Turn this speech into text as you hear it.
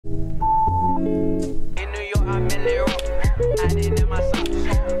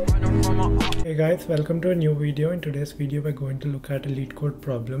Hey guys, welcome to a new video. In today's video we're going to look at a Leetcode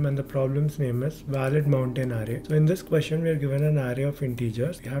problem, and the problem's name is valid mountain array. So in this question we are given an array of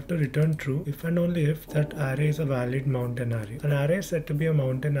integers. We have to return true if and only if that array is a valid mountain array. An array is said to be a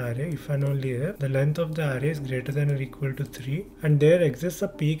mountain array if and only if the length of the array is greater than or equal to 3 and there exists a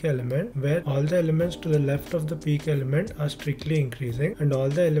peak element where all the elements to the left of the peak element are strictly increasing and all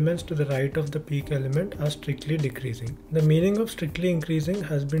the elements to the right of the peak element are strictly decreasing. The meaning of strictly increasing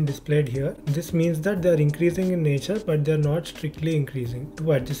has been displayed here. This means that they are increasing in nature but they are not strictly increasing.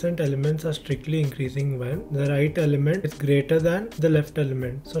 Two adjacent elements are strictly increasing when the right element is greater than the left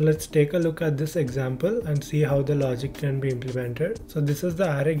element. So let's take a look at this example and see how the logic can be implemented. So this is the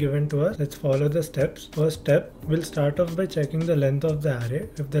array given to us. Let's follow the steps. First step, we'll start off by checking the length of the array.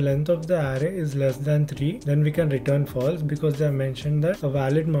 If the length of the array is less than 3, then we can return false because they have mentioned that a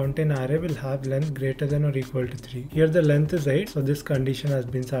valid mountain array will have length greater than or equal to 3. Here the length is 8, so this condition has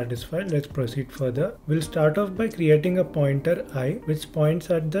been satisfied. Let's proceed further. We'll start off by creating a pointer I which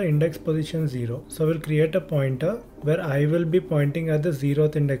points at the index position 0. So we'll create a pointer where I will be pointing at the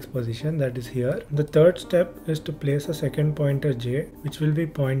 0th index position, that is here. The third step is to place a second pointer j which will be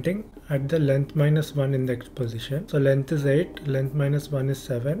pointing at the length minus 1 index position. So length is 8, length minus 1 is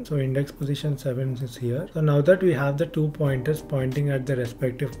 7, so index position 7 is here. So now that we have the two pointers pointing at the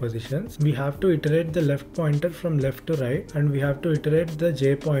respective positions, we have to iterate the left pointer from left to right and we have to iterate the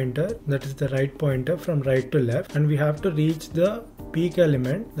j pointer, that is the right pointer, from right to left, and we have to reach the peak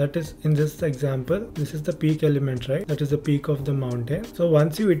element. That is, in this example, this is the peak element, right? That is the peak of the mountain. So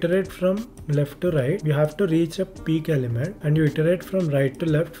once you iterate from left to right, you have to reach a peak element, and you iterate from right to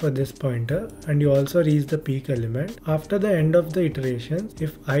left for this pointer and you also reach the peak element. After the end of the iterations,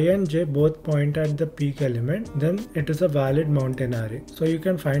 if I and j both point at the peak element, then it is a valid mountain array. So you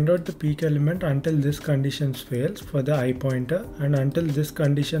can find out the peak element until this condition fails for the I pointer and until this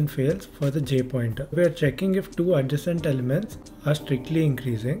condition fails for the j pointer. We are checking if two adjacent elements are strictly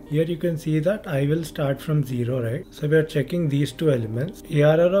increasing. Here you can see that I will start from 0, right? So we are checking these two elements.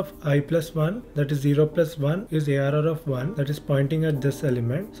 ARR of I plus 1, that is 0 plus 1, is ARR of 1, that is pointing at this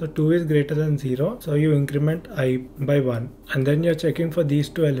element. So 2 is greater than 0, so you increment I by 1. And then you're checking for these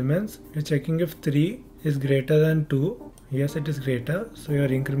two elements. You're checking if 3 is greater than 2. Yes, it is greater, so you are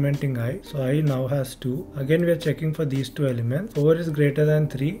incrementing I. So I now has 2. Again we are checking for these two elements. 4 is greater than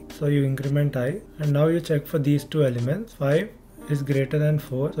 3, so you increment I. And now you check for these two elements. 5 is greater than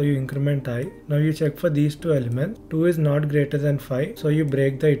 4, so you increment I. Now you check for these two elements. 2 is not greater than 5, so you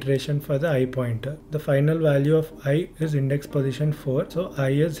break the iteration for the I pointer. The final value of I is index position 4, so I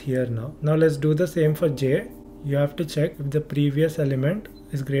is here now. Now let's do the same for j. You have to check if the previous element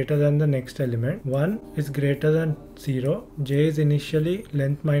is greater than the next element. 1 is greater than 0. J is initially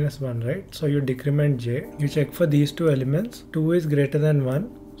length minus 1, right? So you decrement j. You check for these two elements. 2 is greater than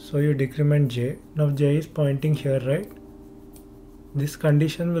 1, so you decrement j. Now j is pointing here, right? This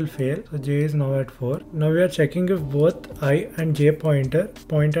condition will fail, so j is now at 4. Now we are checking if both I and j pointer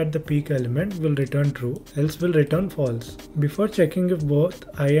point at the peak element, will return true, else will return false. Before checking if both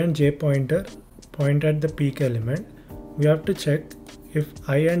I and j pointer point at the peak element, we have to check if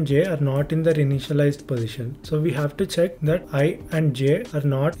I and j are not in their initialized position. So we have to check that I and j are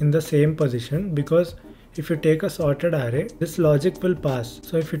not in the same position, because if you take a sorted array, this logic will pass.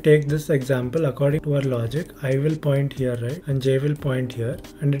 So if you take this example, according to our logic, I will point here, right? And j will point here,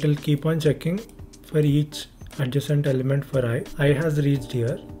 and it will keep on checking for each adjacent element for I. I has reached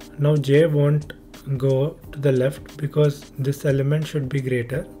here. Now j won't go to the left because this element should be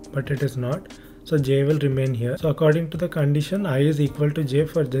greater, but it is not. So j will remain here. So according to the condition, I is equal to j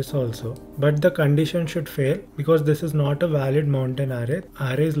for this also. But the condition should fail because this is not a valid mountain array.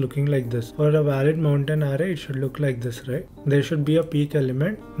 Array is looking like this. For a valid mountain array, it should look like this, right? There should be a peak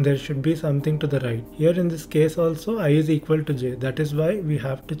element. There should be something to the right. Here in this case also, I is equal to j. That is why we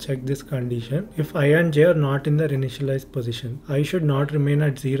have to check this condition. If I and j are not in their initialized position, I should not remain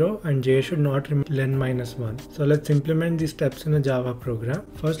at 0 and j should not remain length minus 1. So let's implement these steps in a Java program.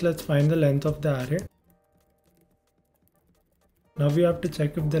 First, let's find the length of the array. Now we have to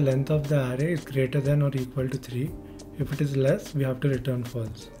check if the length of the array is greater than or equal to 3. If it is less, we have to return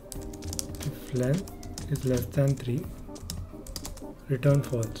false. If length is less than 3, return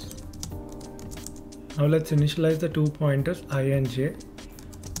false. Now let's initialize the two pointers I and j.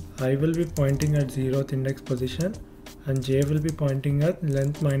 I will be pointing at 0th index position and j will be pointing at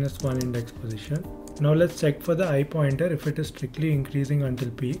length minus 1 index position. Now let's check for the I pointer if it is strictly increasing until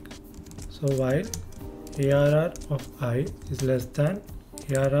peak. So while ARR of I is less than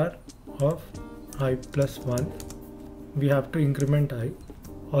ARR of I plus 1, we have to increment I.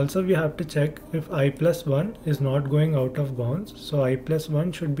 Also we have to check if I plus 1 is not going out of bounds. So I plus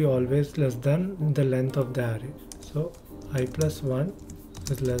 1 should be always less than the length of the array. So I plus 1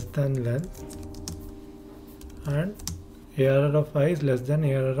 is less than length and ARR of I is less than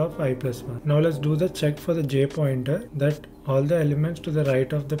ARR of I plus 1. Now let's do the check for the j pointer, that all the elements to the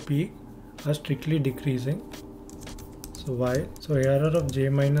right of the peak are strictly decreasing. So while ARR of j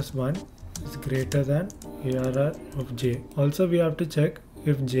minus 1 is greater than ARR of j. Also we have to check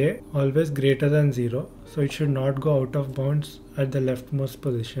if j always greater than 0. So it should not go out of bounds at the leftmost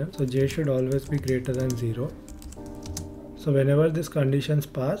position. So j should always be greater than 0. So whenever these conditions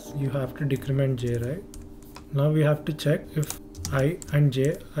pass, you have to decrement j, right? Now we have to check if I and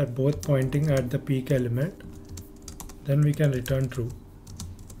j are both pointing at the peak element. Then we can return true.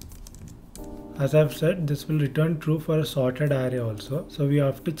 As I've said, this will return true for a sorted array also. So we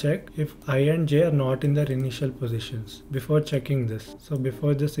have to check if I and j are not in their initial positions before checking this. So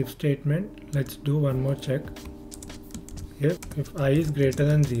before this if statement, let's do one more check. If I is greater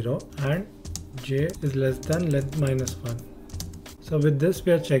than 0 and j is less than length minus 1. So with this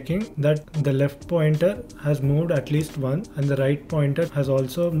we are checking that the left pointer has moved at least once and the right pointer has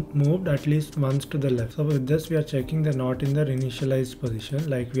also moved at least once to the left. So with this we are checking they're not in their initialized position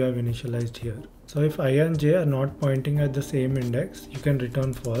like we have initialized here. So if I and j are not pointing at the same index, you can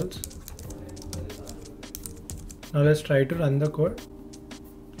return false. Now let's try to run the code.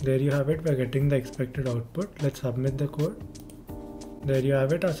 There you have it, we're getting the expected output. Let's submit the code. There you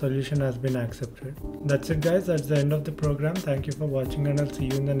have it, our solution has been accepted. That's it guys, that's the end of the program. Thank you for watching and I'll see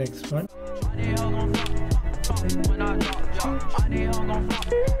you in the next one.